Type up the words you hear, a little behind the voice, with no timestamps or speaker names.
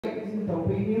tàu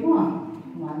phi đi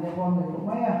mà nhà con người cũng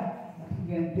mấy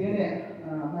gen tế đấy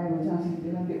mai buổi sáng xin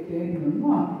tế là tiệm tế thì đúng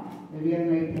mà bởi vì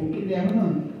ngày phụ kiện đen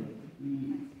hơn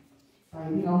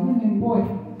phải đi ông nên bôi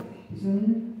ซึ่ง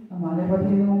มาในประเท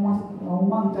ศเรา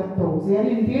มั่งจัดโตเสีย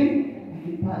ลินทิน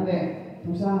ที่ผ่านเลย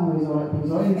ทุกสร้างหอยโ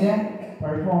ซ่อินเดีย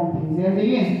perform ถึงเสีย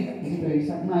ลินที่ไป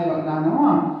สักนายแบบนั้นว่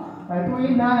าไปตัวอิ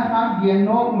นได้นะครับเกียน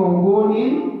นกโลโก้ลิ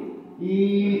น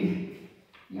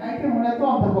ไอเทมอะไรต้อ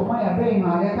งแต่ผมไม่อยากไปม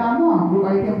าเลยตามว่าดูไอ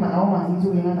เทมมันเอามาสิ่งช่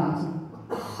วยงานต่างสิ่ง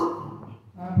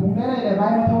ผมได้เลยไป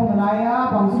มาทงอะไร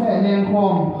บางสิ่งแรงคอ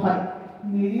มขัด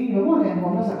มีดิ้งหรือว่าแรงคอ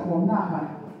มก็สักคอมหน้าขัด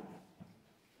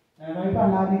ไปผ่าน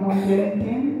ลาที่คอมเจน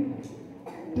ทิน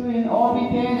ตัวอินออบิ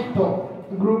เตต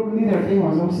กรุ๊ปลีดเดอร์ที่หัว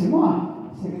โซ่สิมั่ว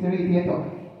เซกเตอรี่เตต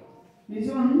ดิ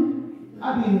ฉันอา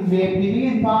บินเบบีดิ้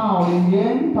งป้าเอาลินเย็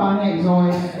นป้าเนี่ยจอย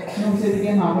นุ่งเสื้อ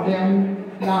ที่หาคนเดียว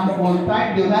ลามคนใต้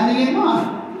เดี๋ยวนั้นนี่มั้ง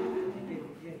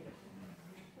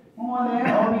Oleh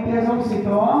orbiter of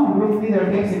Sito, group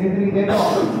leader, secretary, dead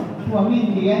off. To a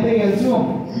meeting, and they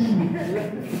assume.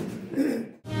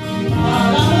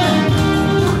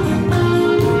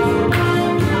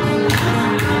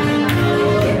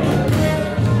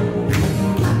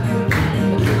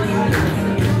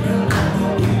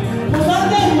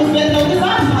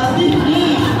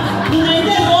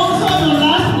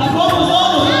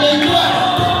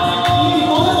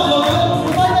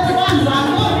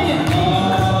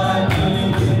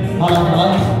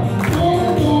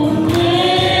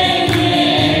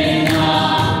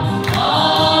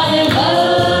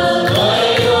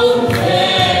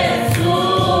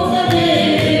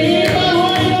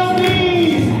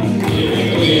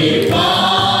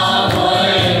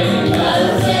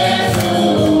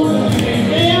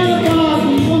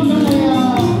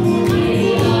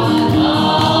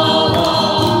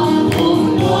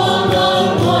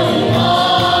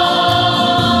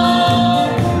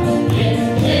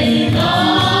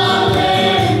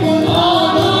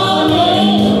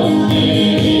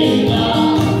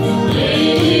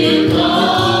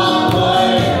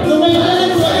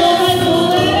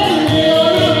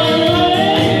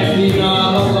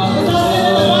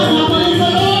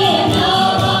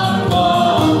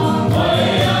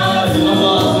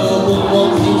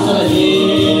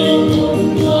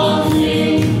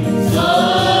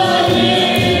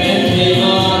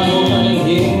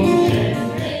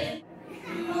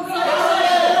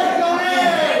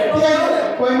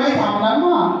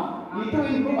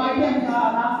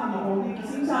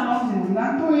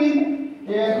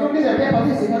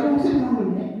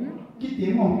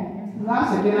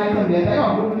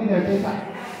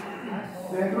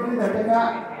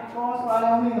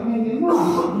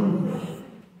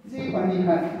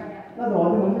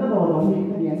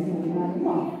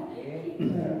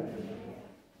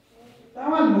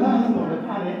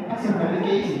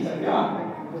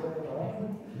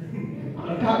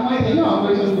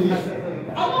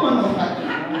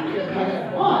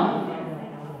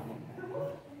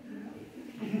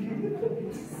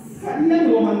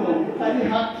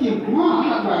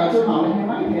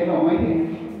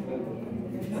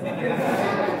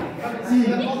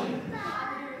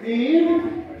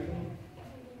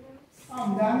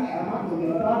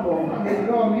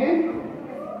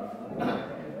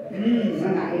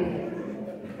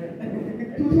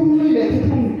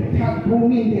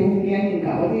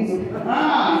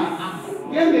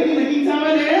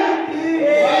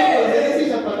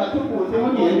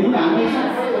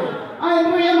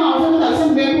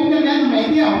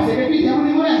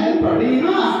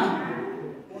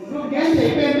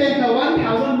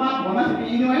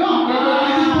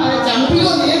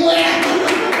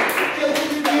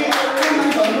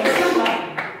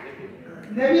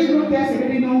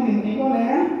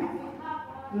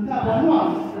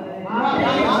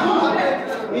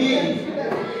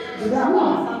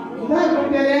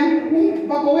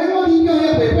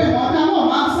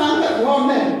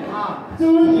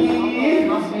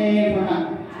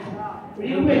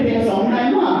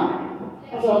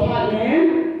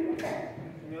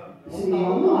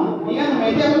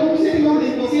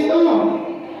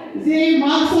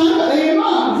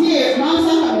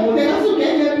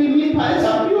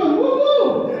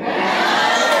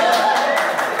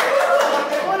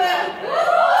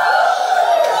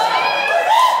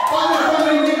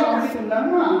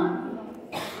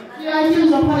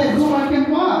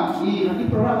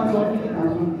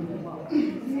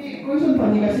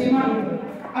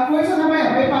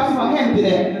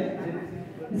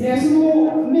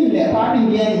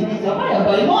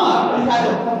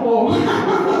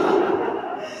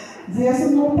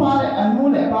 Jesus no pare anu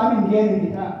le pa min gen ni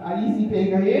ta ali si pe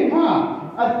ga he ma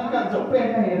at ni kan jok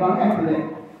pen ka he bang em le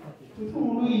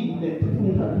thung lui để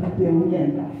thung thật tiêu nhiên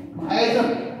ai rồi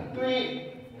tuy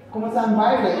không san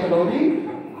bay để cái đi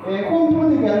không thua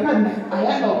thì cái cần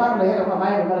ai đầu bác lấy đầu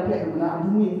bay đầu thiện là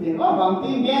không nhìn tiền có bằng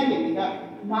tin nghe thì cả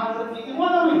mà được cái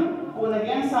món đó mình cô là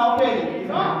nghe sao về thì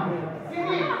đó cái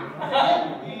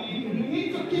gì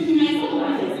mình chút cái gì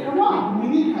đúng không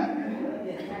mình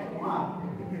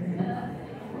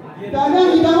Kadang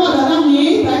kita mah kadang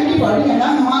ni, time ni pada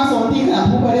kadang mah sorti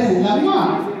kan, aku pada bukan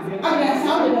mah. Ada yang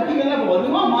salah tapi kalau boleh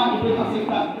mah itu pasti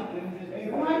tak.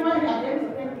 Mai ada.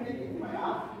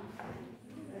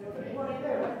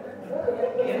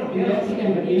 Ini sikit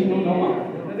begini nama.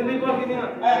 Nanti ni kau kini.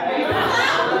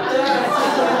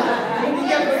 Ini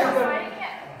dia.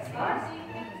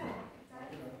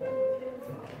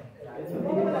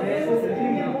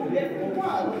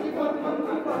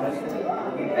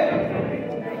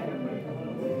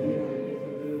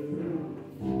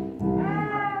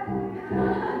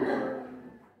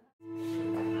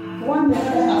 One dia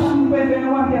akan membentuk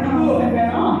one dia akan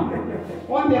membentuk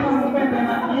one dia akan membentuk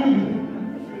ini.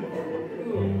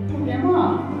 Tu dia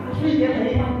mah, three dia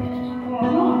ni.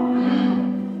 Oh,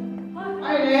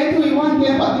 ai le tu one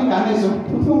dia pakai kan itu,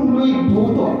 tu thung lui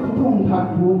buto, tu thung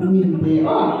tak bu min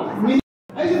dia. Min,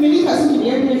 ai tu min kasih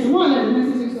dia dia semua le, ni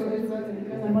sih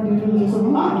nama dia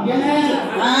semua. Dia ni,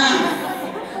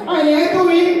 ai le tu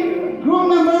group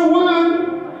number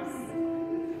 1.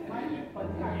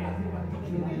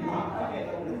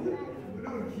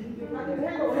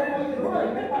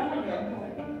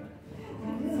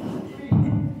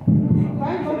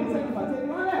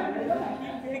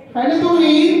 Phải là tôi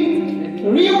đi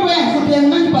riêu về một tiền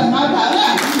năng bẩn nào thả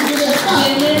ra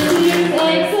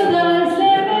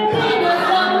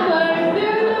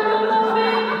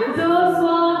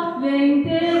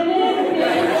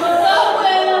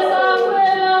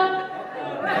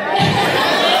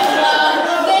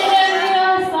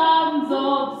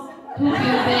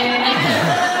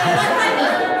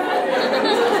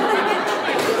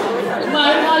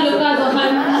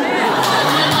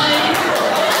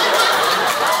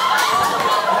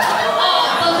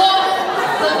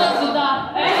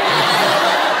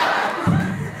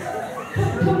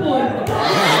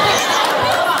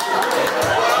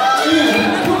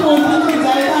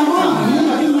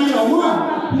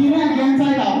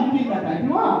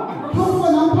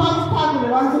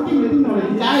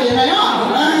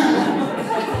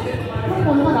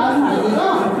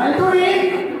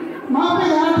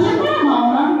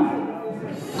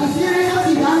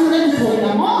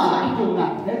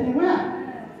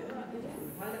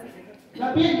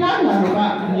Tapi kan lah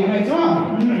Pak, dia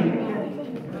macam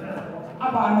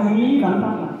apa ini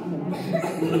gampang lah.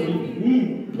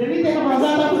 Jadi tengok bahasa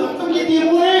tak tu dia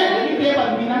tiru jadi dia buat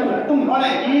minat tu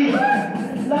boleh.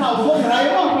 Lah hậu không phải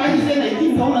không phải thì trên này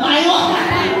kim không là ai đó.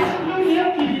 Dia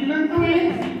kirim tu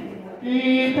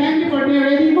thank you for the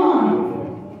ready mom.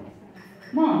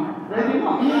 Mom, ready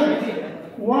mom.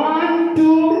 1,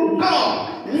 2, go.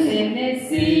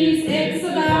 Genesis,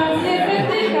 Exodus,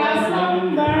 Leviticus,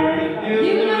 Number,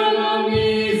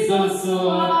 Deuteronomy,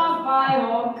 Joshua,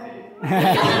 Bible.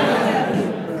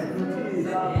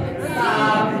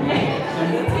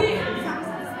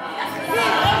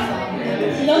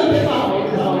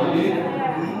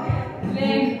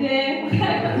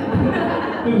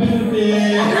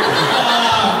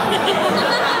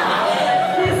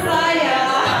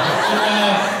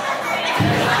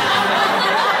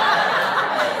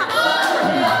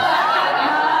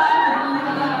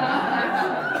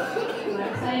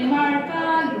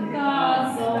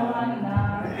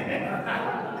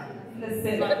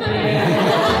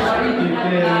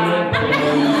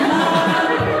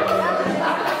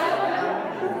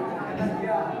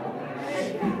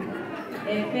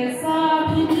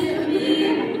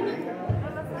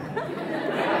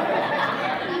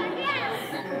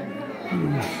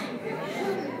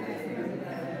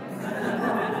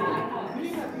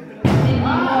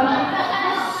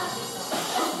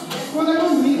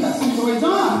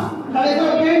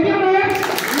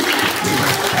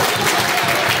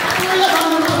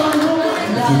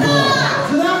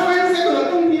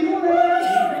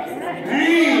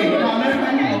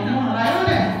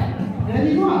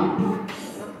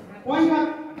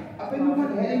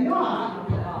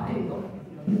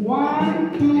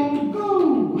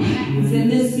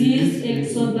 Genesis,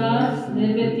 Exodus,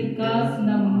 Leviticus,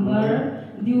 Number,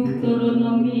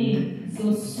 Deuteronomy,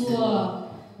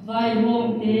 Joshua,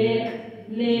 Bible,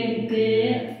 Lente.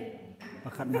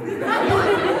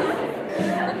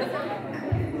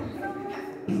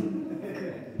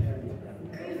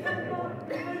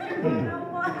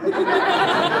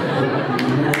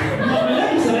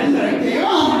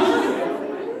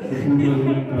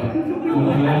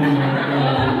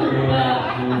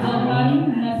 Zaman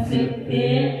Nasete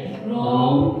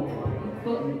Rome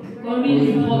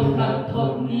Korinto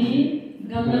Katoni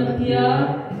Galatia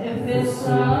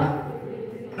Efesa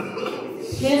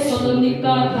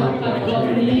Thessalonica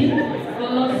Katoni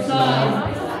Kolosai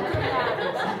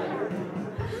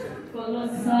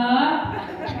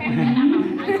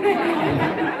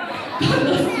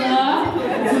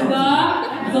juga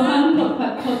Zohan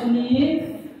Katoni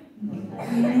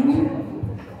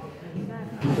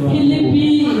Filipi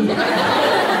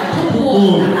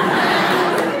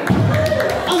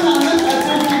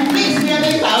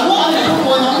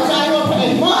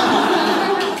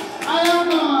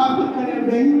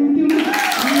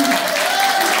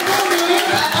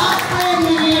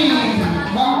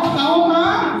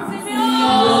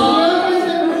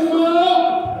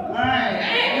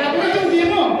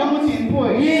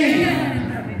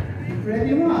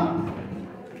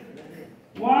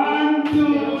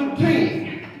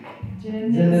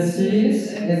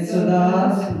Genesis,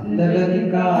 Exodus,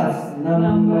 Leviticus,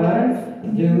 Numbers,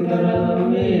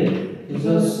 Deuteronomy,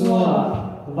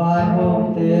 Joshua,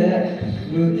 Vayhomte,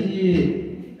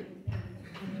 Luthi,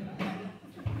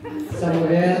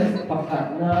 Samuel,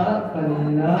 Pakatna,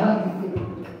 Panina,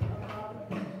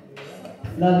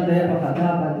 Lante, Pakatna,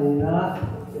 Panina,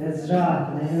 Ezra,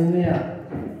 Nehemiah,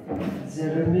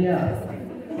 Jeremiah,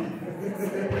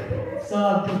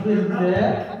 Sadubilte,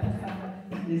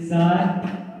 Isaiah,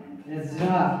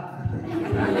 Ezra.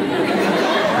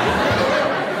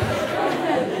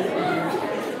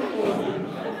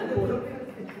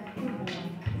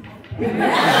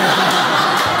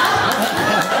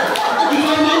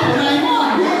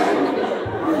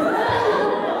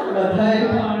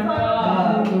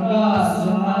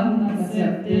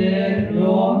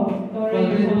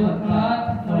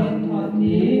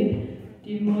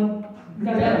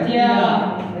 Galatia,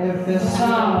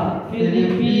 Efesa,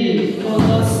 Filipi,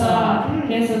 Kolosa,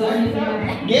 Thessalonica.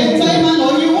 Game saya mana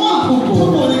lagi wah, cukup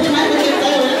boleh kan? Game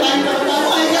saya boleh tanya tahu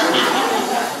aja.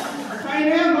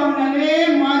 Saya bang nane,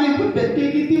 mana ikut betul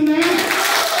gitu nih?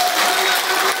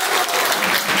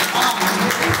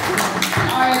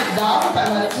 I doubt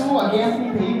that tu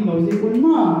again kita ini logi pun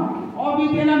mah. Oh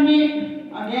kita nami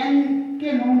again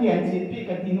ke nong dia cipi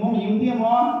ketinong yung dia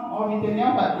mah. Oh kita ni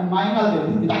apa? Main kalau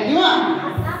dia tak ada mah.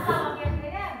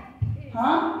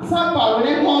 Hả? Sao bảo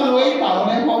lên phong rồi, bảo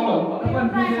lên phong rồi.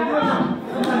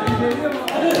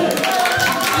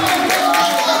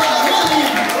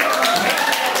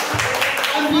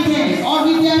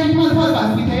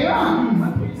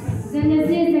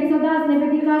 Genesis, Exodus,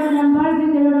 Leviticus, Numbers,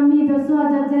 Deuteronomy, Joshua,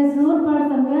 Judges, Ruth, 1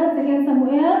 Samuel, 2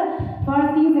 Samuel,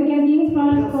 1 Kings, 2 Kings,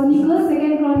 1 Chronicles,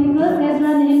 2 Chronicles,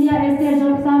 Ezra, Nehemiah, Esther,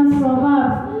 Job, Psalms,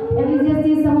 Proverbs,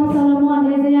 Ecclesiastes, Song of Solomon,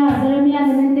 Isaiah, Jeremiah,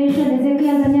 Lamentation,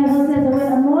 Ezekiel, Daniel, Hosea,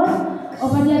 Joel, Amos,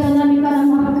 Obadiah, Daniel, Micah,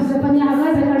 Habakkuk, Zephaniah,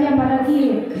 Haggai, Zechariah, Malachi,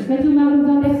 Matthew, Mark, Luke,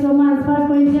 John, Acts, Romans, 1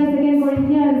 Corinthians, 2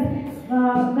 Corinthians,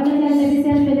 Galatians,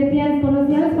 Ephesians, Philippians,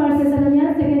 Colossians, 1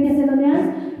 Thessalonians, 2 Thessalonians,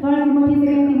 1 Timothy,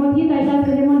 2 Timothy, Titus,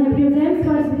 Philemon, Hebrew, James,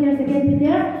 1 Peter, 2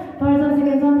 Peter, 1 John,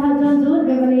 2 John, 3 John, Jude,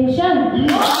 Revelation.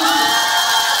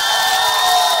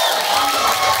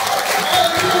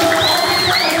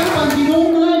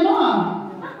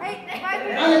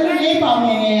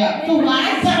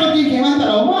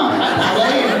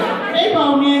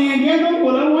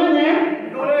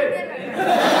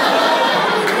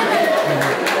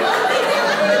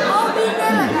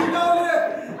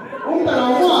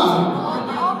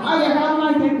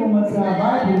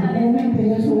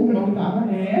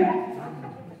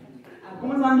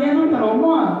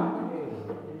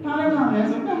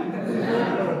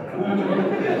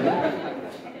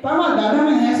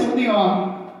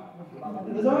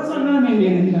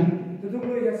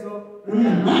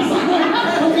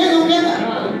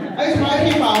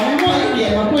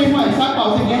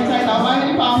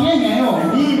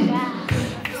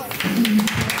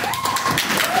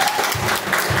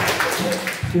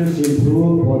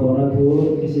 Thu, Podona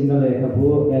Thu, Kisindale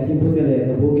Kabu, Yakimputele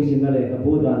Kabu, Kisindale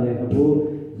Kabu, Dane Kabu,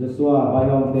 Joshua,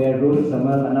 Vayhomte, Ruth,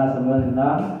 Samuel, Anna, Samuel, Nina,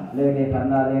 Leke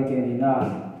Katna, Leke Nina,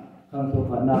 Kamtu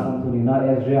Katna, Kamtu Nina,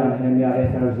 Ezra, Nehemiah,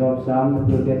 Esther, Job, Psalm,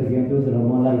 Tulte, Tugentu,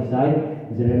 Solomon, Isaiah,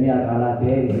 Jeremiah,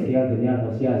 Galate, Ezekiel, Daniel,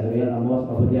 Hosea, Joel, Amos,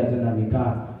 Obadiah, Jonah,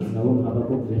 Micah, Nahum,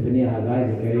 Habakkuk, Zephaniah,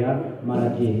 Haggai, Zechariah,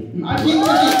 Malachi.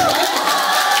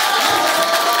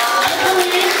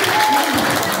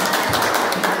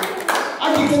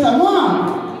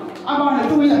 Abang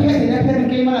itu bila kita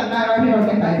kena malah nak rapi orang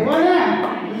kata itu mana?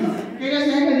 Kita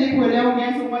saya kerja kuliah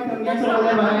orang semua terus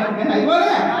orang banyak kata itu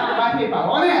mana? Rapi apa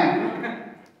mana?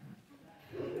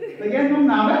 Bagian tu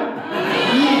nama?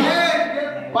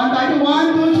 One time,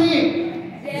 1, 2,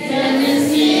 3.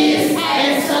 Genesis,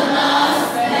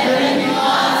 Exodus,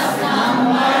 Leviticus,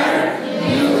 Numbers,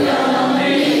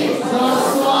 Deuteronomy,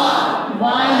 Joshua,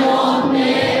 Bible,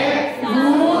 Ruth,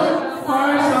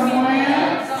 1 Samuel,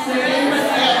 2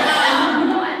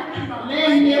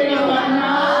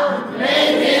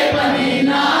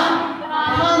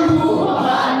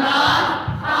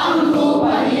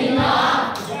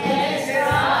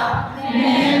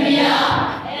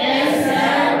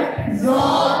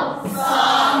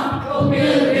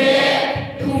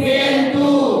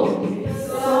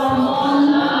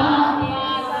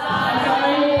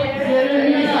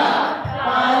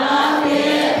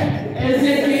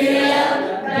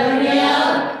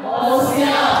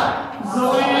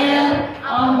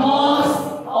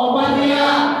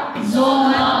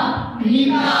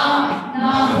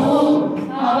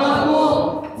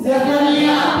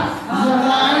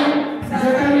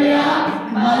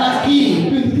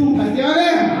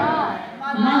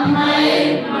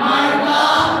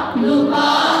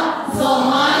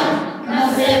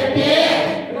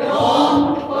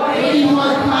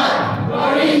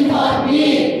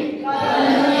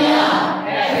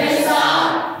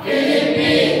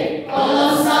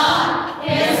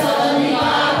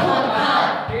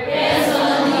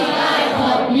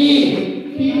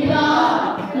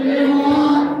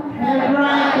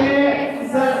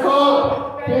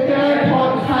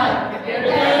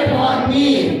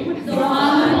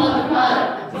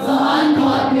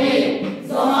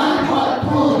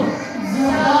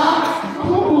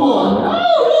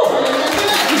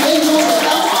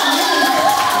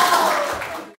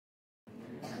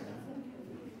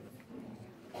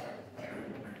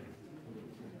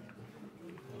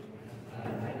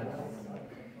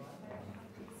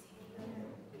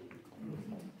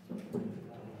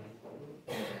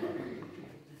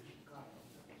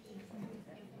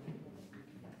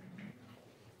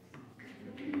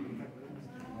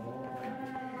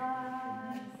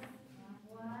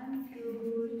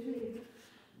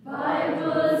 Hãy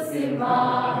subscribe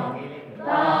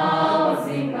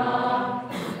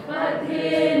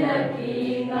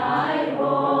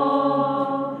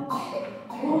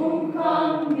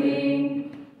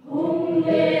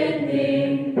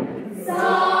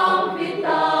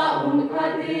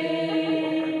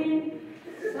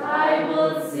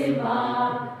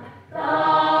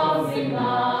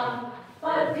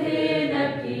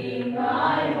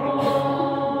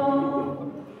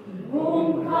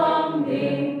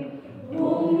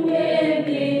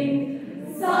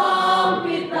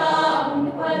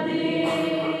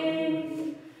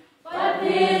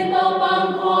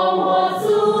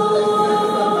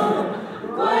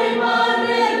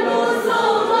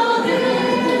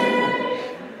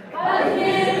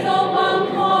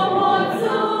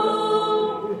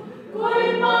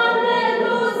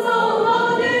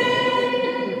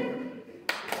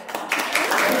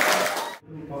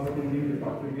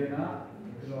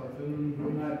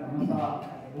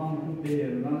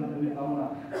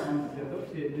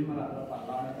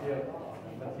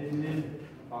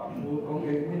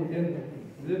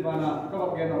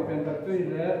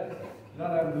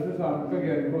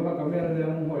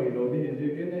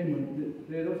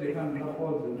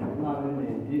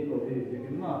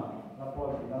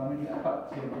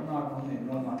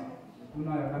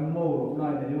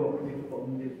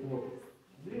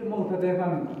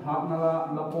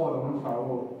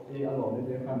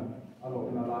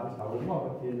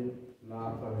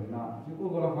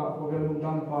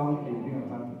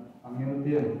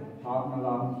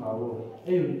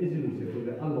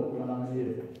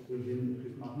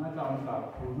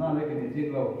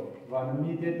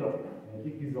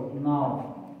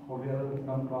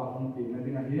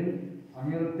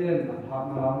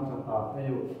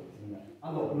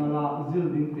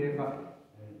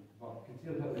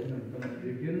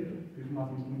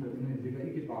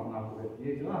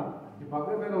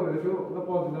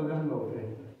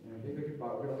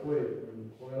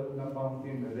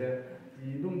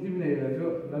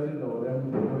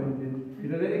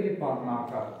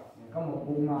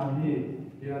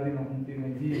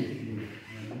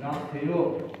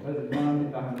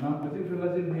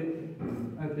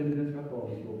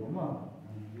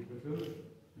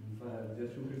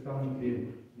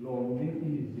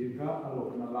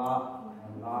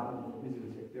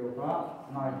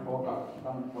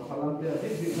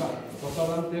cho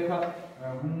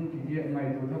kênh Ghiền Mì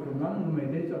Gõ để không bỏ lỡ những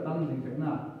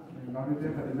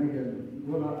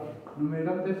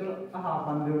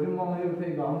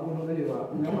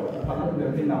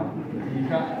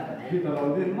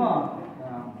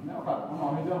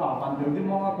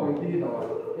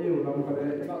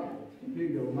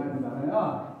video hấp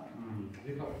dẫn.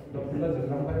 đọc là chỉ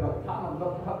làm cái đọc thả làm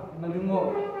đọc thắt nó như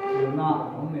ngộ na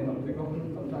ông này đọc thì có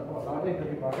đọc ra có đó đây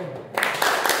thì có cái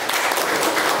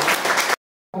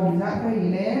ông giá cái gì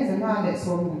nè sẽ mà để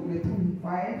xong để thùng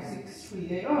 5, 6, 3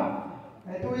 đấy đó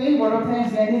tôi ấy vào đó thêm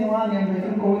xe đi nó liền về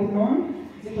trong cô thì nó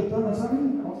chỉ tụt tôi là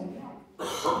sẵn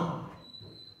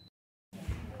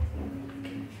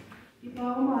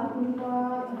Ipang matun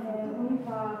ka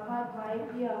unka ka kai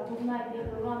dia kunai de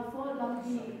program so lam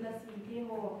di la si ke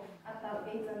ho ata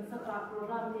ke jan saka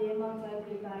program de mang kai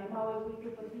ke dai ma wai ku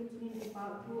patin chini di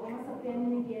pa tu ama sa pen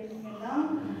ni ke ni lang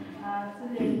chu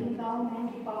le ni taw men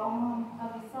di pa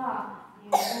avisa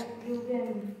you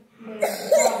ben le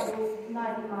ta tu na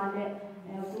di ma le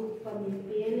ku pani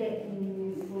pe le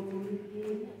ku tu di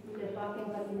le pa ke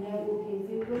ka di le ku ke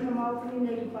ji ku na ma chini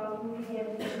le di pa ku di ke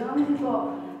lang di ko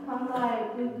Hãy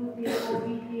subscribe cho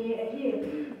kênh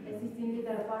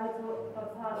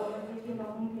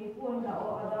Ghiền Mì Gõ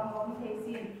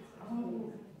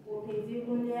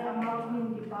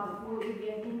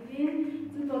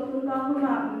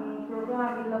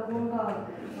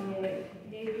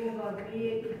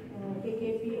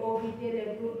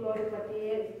để không bỏ lỡ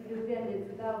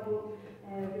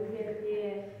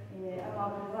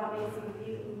những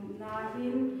video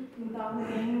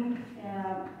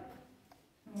hấp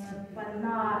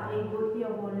panna ego ti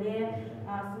hole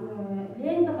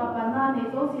len ta panna ne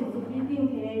to sin submitting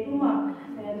the tuma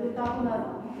tu ta na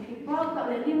pa ta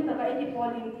le lim ta kai ti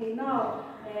polling the now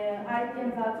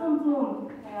item za chum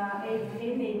chum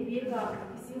ne pi ga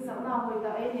isi sa na hoi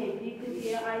ta ne pi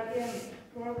ti item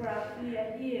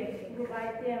choreography group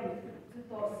item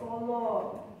to solo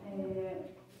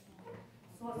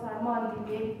so Simon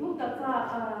di tu tak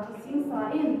sing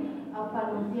sa in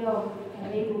akan dia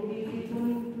ego di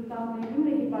tu tahun ini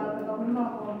lagi pada tahun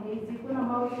mana ni jika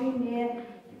nama ini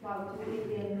pada tu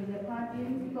dia lepas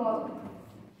ini tu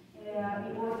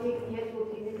ibu dia tu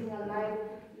dia tinggal live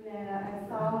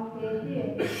sound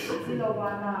dia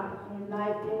silawana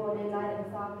live dia boleh live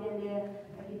sound dia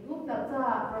itu tak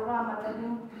program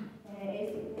macam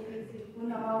itu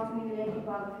nama ini lagi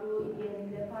pada tu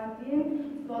dia lepas ini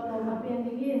kalau nama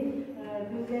pendingin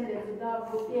juga dia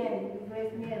sudah bukan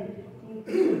investment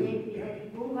ini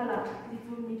bunga lah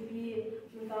itu mimpi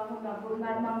sudah hendak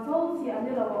bulan mangsau si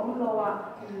anda lawa lawa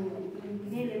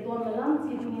ini le dua malam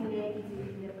si ini le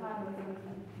dia kan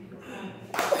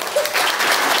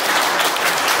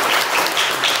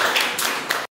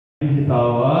kita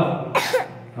awak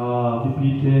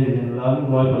PPK yang lalu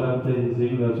buat pelantai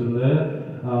sehingga sudah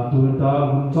turunta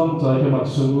muncul cahaya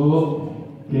maksudnya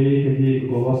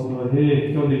ke kawas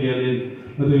nohe kau digelin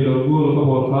Nadu lagu lagu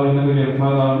bolka ina dengan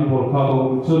kara ni bolka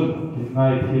baucun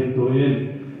ngai thiên tuin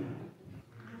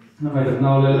ngai dak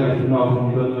nau le ngai tunau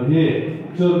pun lagi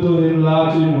cun tuin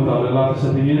la cun muda le la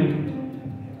sepingin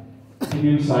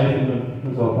sai ini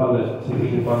menjawab le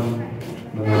sepingin pan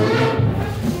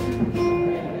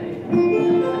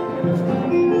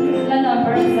Lana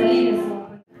Bersalines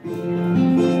Lana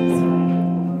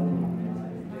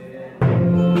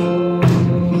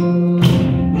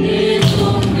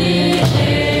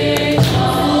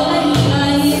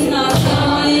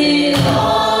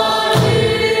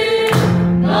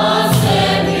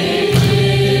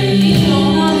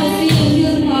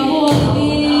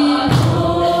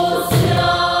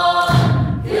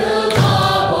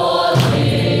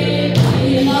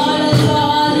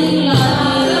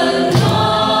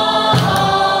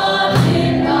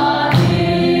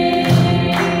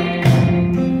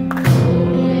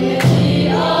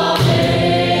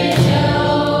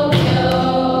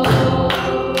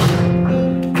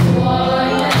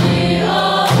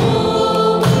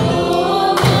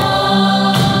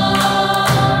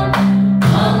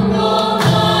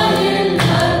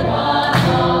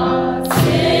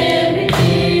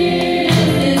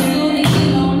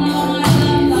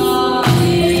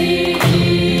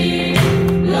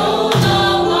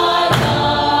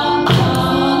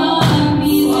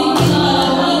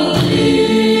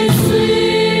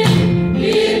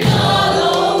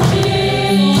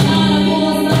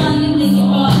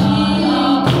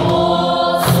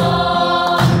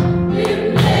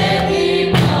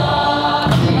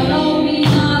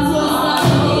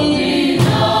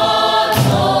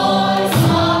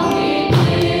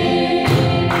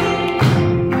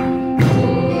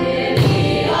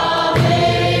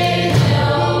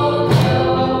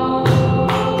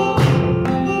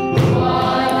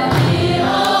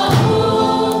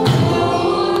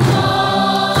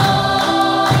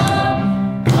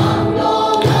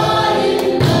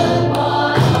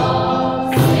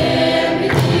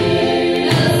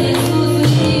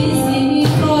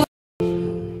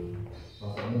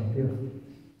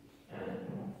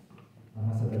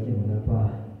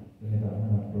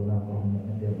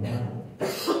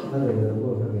那这个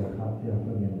我这个卡片，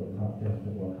这边有卡片，这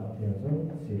个卡片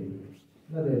是，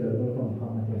那这个我讲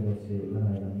卡片就是那个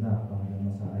人呐，帮人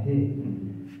们啥嘿，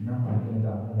那么现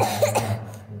在那个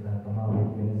现在干嘛我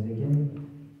跟这个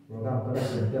program ก็ได้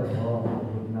เสียเดียวพอ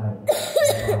ใน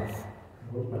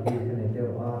รูปปฏิทินเดียว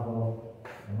ว่าพอ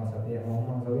มาสัตย์ห้อง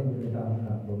มังสวินจุดต่า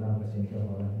งๆโปรแกรมก็เสียเดียวพ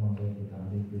อแล้วมังสวินจุดต่าง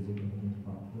ๆที่คือสิ่งที่คว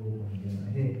ามรู้ของเด็กนะ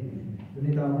เฮ้จุด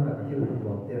นี้ต่างๆก็ที่เราบ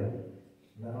อกเดียว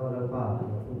แล้วเราป้าเร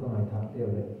าก็ไม่ทักเดียว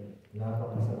เลยแล้วก็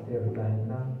มาสัตย์เดียวได้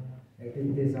นั่ง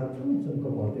activity สามชั่วโมงก็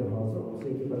บอกเดียวเราส่ง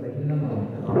สิ่งที่ปฏิทินนั้นเรา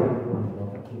เอาไปดูเรา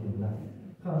คิดถึงแล้ว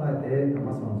ข้างในเด็กม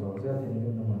าสอนสอนเจ้าที่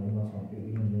นี่น้องมันมาสอนปี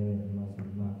นี้เนี่ยมาสอน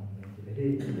มาที่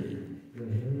เรื่อง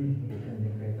นี้เป็น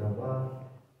ยังไงแต่ว่า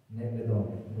ในเรื่อง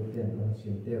ดูเตียนคนเสี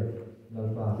ยเดียวเรา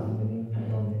ป่าทำนี้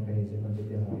เราในใครจะมันจะเ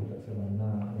ตียนหอยตักสวรรค์หน้า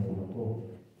ในโลก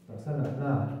ตักสนับหน้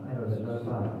าให้เราจะเรา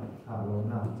ป่าหาโลห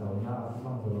น้าเจ้าหน้า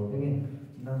มั่งโล